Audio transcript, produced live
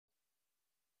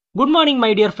Good morning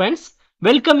my dear friends.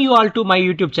 Welcome you all to my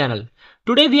YouTube channel.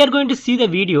 Today we are going to see the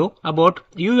video about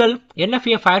UL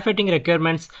NFPA firefighting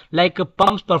requirements like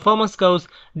pumps, performance curves,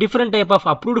 different type of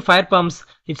approved fire pumps,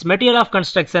 its material of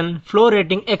construction, flow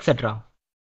rating, etc.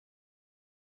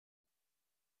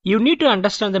 You need to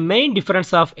understand the main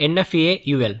difference of NFPA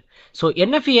UL. So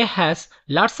NFPA has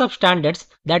lots of standards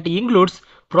that includes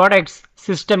products,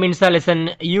 system installation,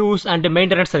 use and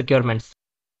maintenance requirements.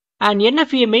 And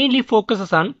NFPA mainly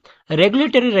focuses on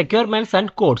regulatory requirements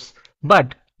and codes,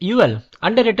 but UL,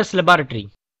 Underwriters Laboratory,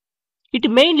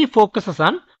 it mainly focuses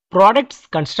on products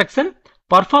construction,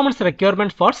 performance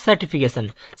requirement for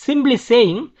certification. Simply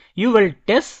saying, UL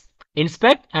tests,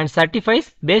 inspect and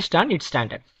certifies based on its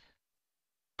standard.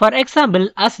 For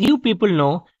example, as you people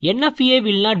know, NFPA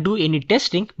will not do any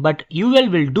testing, but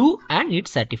UL will do and it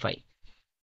certify.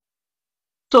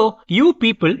 So you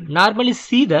people normally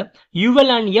see the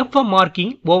UL and FA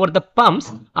marking over the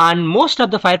pumps on most of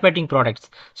the firefighting products.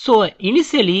 So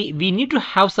initially we need to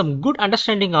have some good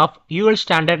understanding of UL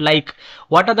standard, like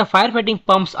what are the firefighting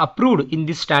pumps approved in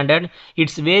this standard,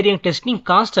 its varying testing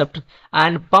concept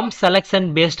and pump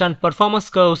selection based on performance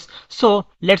curves. So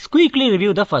let's quickly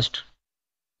review the first.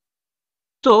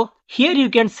 So here you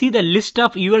can see the list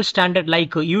of UL standard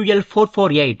like UL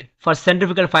 448 for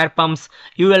centrifugal fire pumps,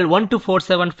 UL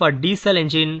 1247 for diesel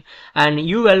engine and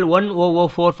UL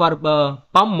 1004 for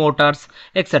pump motors,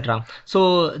 etc.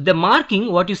 So the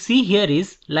marking what you see here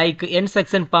is like N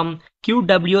section pump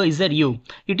QWZU.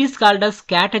 It is called as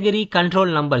category control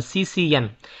number CCN,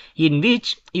 in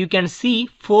which you can see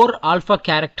 4 alpha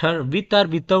character with or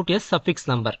without a suffix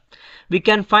number. We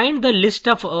can find the list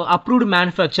of approved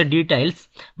manufacturer details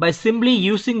by simply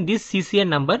using this CCN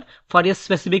number for a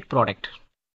specific product.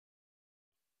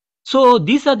 So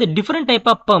these are the different type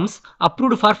of pumps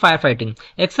approved for firefighting.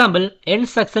 Example, N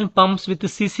section pumps with the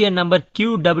CCN number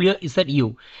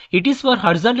QWZU. It is for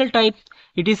horizontal type.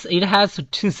 It has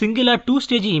singular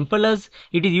two-stage impellers.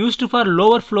 It is used for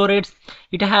lower flow rates.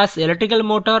 It has electrical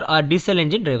motor or diesel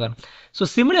engine driver. So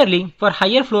similarly, for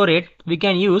higher flow rate, we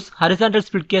can use horizontal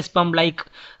split case pump like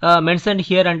mentioned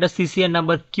here under CCN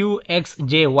number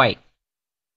QXJY.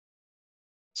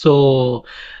 So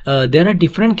there are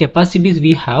different capacities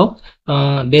we have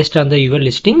based on the UL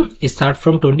listing. It start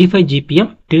from 25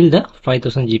 GPM till the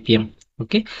 5000 GPM.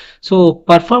 Okay, so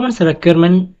performance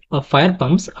requirement of fire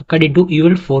pumps according to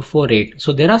UL 448.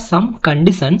 So there are some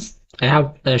conditions I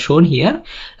have shown here,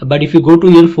 but if you go to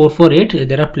UL 448,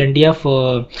 there are plenty of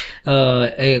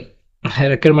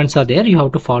requirements are there. You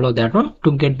have to follow that one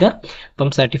to get the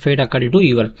pump certified according to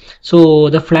UL. So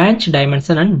the flange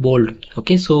dimension and bolt.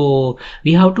 Okay, so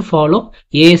we have to follow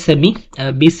ASME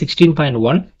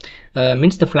B16.1,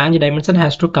 means the flange dimension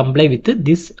has to comply with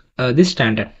this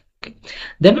standard. Okay.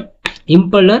 Then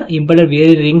impeller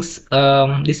vary rings,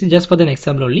 this is just for the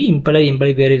example only.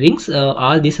 Impeller vary rings,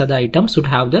 all these other items should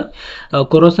have the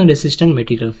corrosion resistant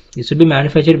material. It should be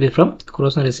manufactured from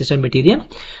corrosion resistant material,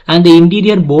 and the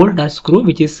interior bolt or screw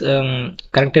which is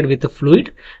connected with the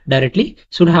fluid directly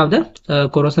should have the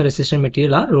corrosion resistant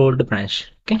material or rolled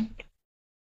branch.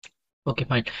 Okay,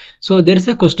 fine. So there is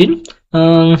a question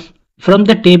from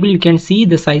the table. You can see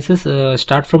the sizes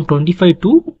start from 25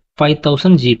 to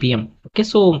 5000 GPM. Okay,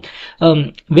 so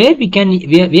where we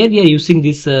are using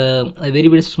this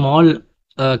very small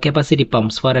capacity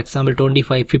pumps, for example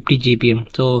 25-50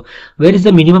 GPM. So where is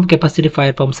the minimum capacity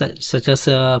fire pumps such as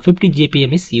 50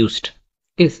 GPM is used?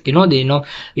 Yes,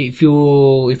 if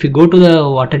you go to the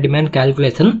water demand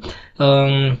calculation,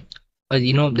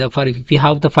 if we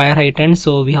have the fire hydrant,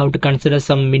 so we have to consider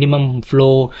some minimum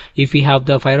flow. If we have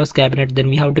the fire hose cabinet, then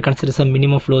we have to consider some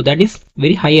minimum flow that is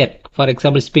very higher, for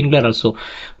example sprinkler also.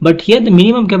 But here the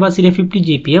minimum capacity of 50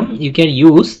 GPM you can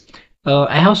use.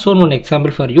 I have shown one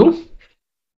example for you.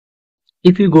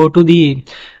 If you go to the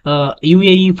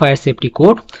UAE fire safety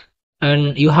code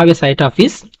and you have a site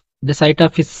office, the site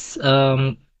office,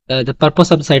 the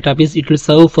purpose of the site office, it will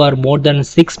serve for more than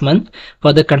 6 months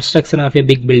for the construction of a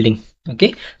big building.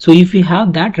 Okay, so if you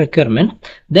have that requirement,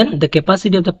 then the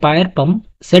capacity of the fire pump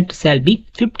set shall be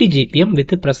 50 GPM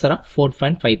with a pressure of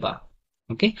 4.5 bar.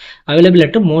 Okay, available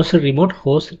at most remote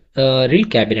hose reel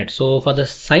cabinet. So for the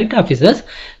site officers,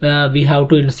 we have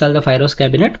to install the fire hose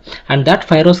cabinet, and that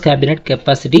fire hose cabinet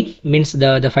capacity means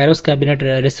the fire hose cabinet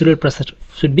residual pressure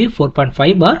should be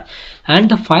 4.5 bar, and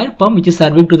the fire pump which is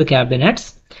serving to the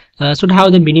cabinets should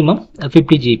have the minimum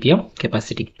 50 GPM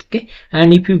capacity. Okay,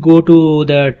 and if you go to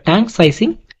the tank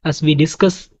sizing, as we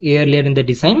discussed earlier in the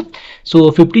design, so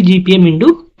 50 GPM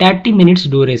into 30 minutes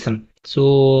duration.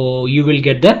 So you will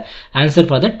get the answer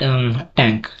for that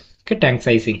tank. Okay, tank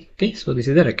sizing. Okay, so this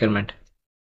is the requirement.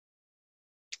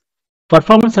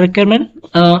 performance requirement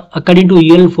according to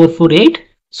UL 448.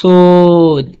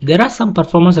 So there are some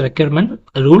performance requirement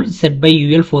rules set by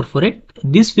UL 448.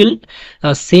 This will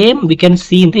same we can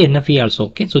see in the NFPA also.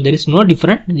 Okay, so there is no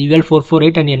different. UL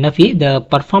 448 and NFPA, the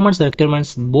performance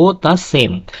requirements both are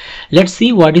same. Let's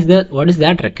see what is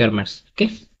that requirements. Okay,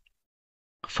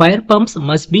 fire pumps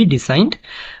must be designed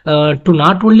to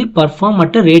not only perform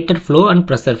at a rated flow and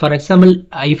pressure. For example,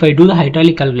 if I do the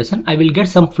hydraulic calculation, I will get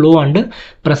some flow and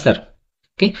pressure.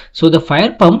 Okay, so the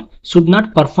fire pump should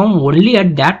not perform only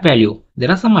at that value.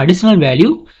 There are some additional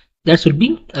value that should be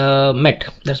met.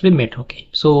 Okay,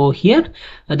 so here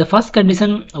the first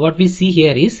condition what we see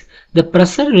here is the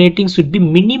pressure rating should be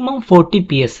minimum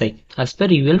 40 psi as per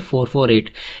UL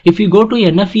 448. If you go to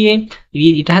NFPA,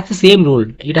 it has the same rule.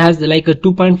 It has like a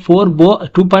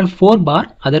 2.4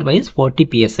 bar, otherwise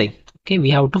 40 psi. Okay, we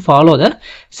have to follow the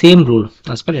same rule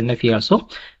as per NFPA also.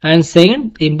 And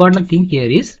second important thing here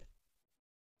is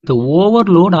the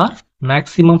overload or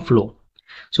maximum flow.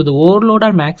 So the overload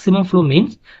or maximum flow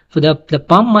means for the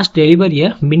pump must deliver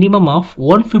a minimum of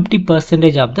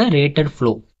 150% of the rated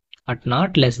flow at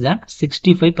not less than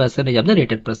 65% of the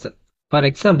rated pressure. For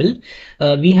example,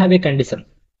 we have a condition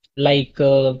like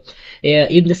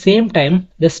in the same time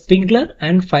the sprinkler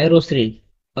and fire hose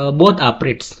both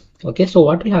operates. Okay, so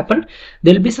what will happen?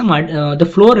 There will be some the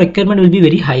flow requirement will be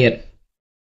very higher.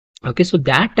 Okay, so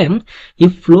that time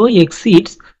if flow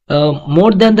exceeds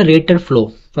more than the rated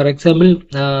flow, for example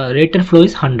rated flow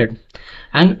is 100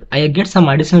 and I get some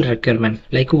additional requirement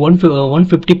like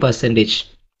 150 percentage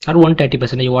or 130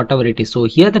 percentage, whatever it is. So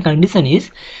here the condition is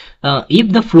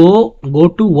if the flow go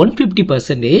to 150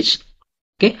 percentage,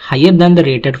 okay, higher than the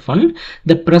rated one,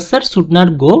 the pressure should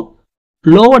not go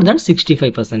lower than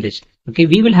 65 percentage. Okay,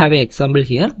 we will have an example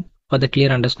here for the clear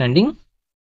understanding.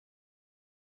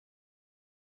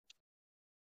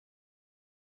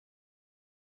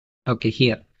 Okay,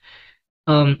 here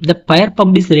the fire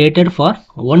pump is rated for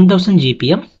 1000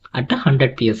 GPM at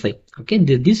 100 psi. Okay,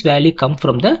 this value come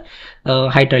from the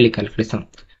hydraulic calculation.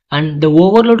 And the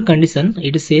overload condition,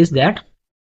 it says that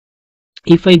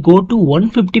if I go to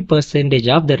 150 percentage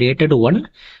of the rated one,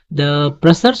 the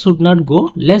pressure should not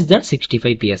go less than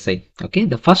 65 psi. Okay,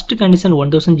 the first condition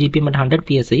 1000 GPM at 100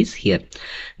 psi is here.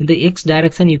 In the X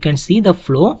direction you can see the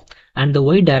flow, and the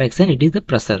Y direction it is the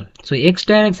pressure. So X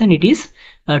direction it is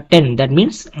 10, that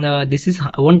means this is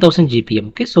 1000 GPM.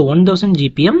 Okay, so 1000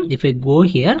 GPM if I go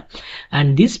here,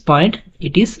 and this point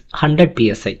it is 100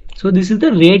 psi. So this is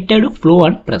the rated flow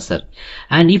and pressure.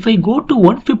 And if I go to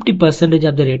 150 percentage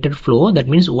of the rated flow, that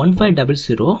means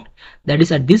 1500, that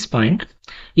is at this point.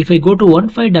 If I go to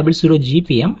 1500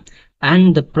 GPM,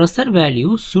 and the pressure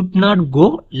value should not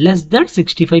go less than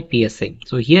 65 psi.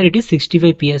 So here it is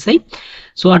 65 psi.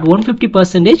 So at 150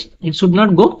 percentage it should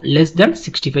not go less than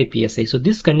 65 psi. So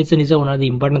this condition is one of the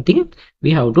important thing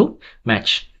we have to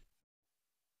match.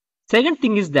 Second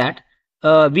thing is that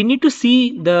we need to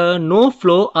see the no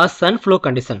flow or sun flow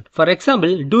condition. For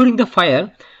example, during the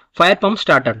fire pump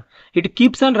started, it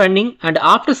keeps on running, and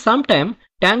after some time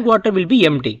tank water will be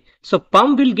empty. So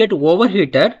pump will get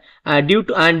overheated due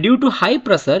to high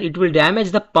pressure. It will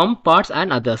damage the pump parts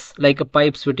and others like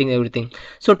pipes, fitting, everything.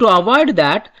 So to avoid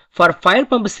that, for fire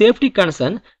pump safety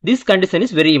concern, this condition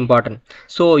is very important.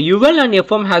 So UL and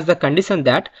FM has the condition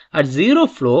that at zero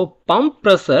flow, pump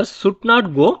pressure should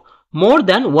not go more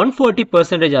than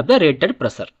 140% of the rated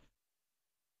pressure.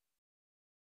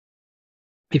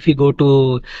 If we go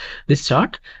to this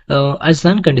chart as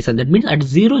one condition, that means at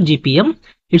 0 GPM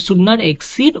it should not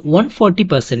exceed 140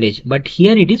 percentage, but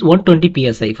here it is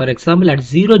 120 psi. For example, at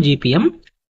 0 GPM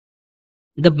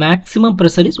the maximum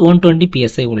pressure is 120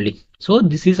 psi only. So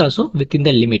this is also within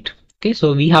the limit. Okay,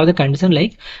 so we have the condition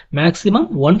like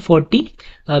maximum 140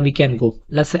 we can go.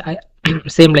 Let's say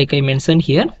same like I mentioned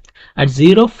here, at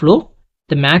 0 flow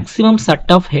the maximum set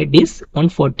of head is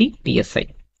 140 psi.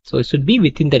 So it should be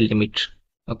within the limit.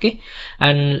 Okay,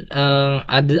 and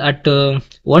at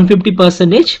 150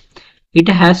 percentage it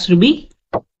has to be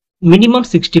minimum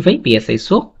 65 psi.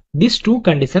 So these two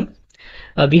conditions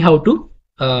we have to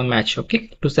match,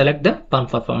 okay, to select the pump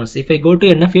performance. If I go to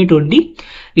NFPA 20,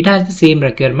 it has the same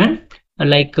requirement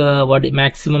like what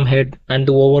maximum head and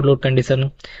the overload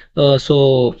condition.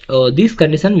 So these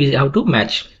conditions we have to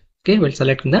match. Okay, we'll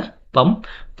select the pump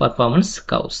performance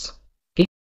curves. Okay,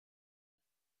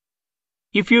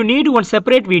 if you need one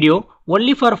separate video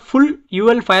only for full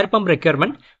UL fire pump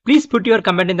requirement, please put your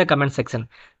comment in the comment section.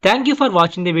 Thank you for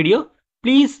watching the video.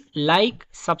 Please like,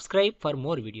 subscribe for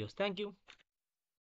more videos. Thank you.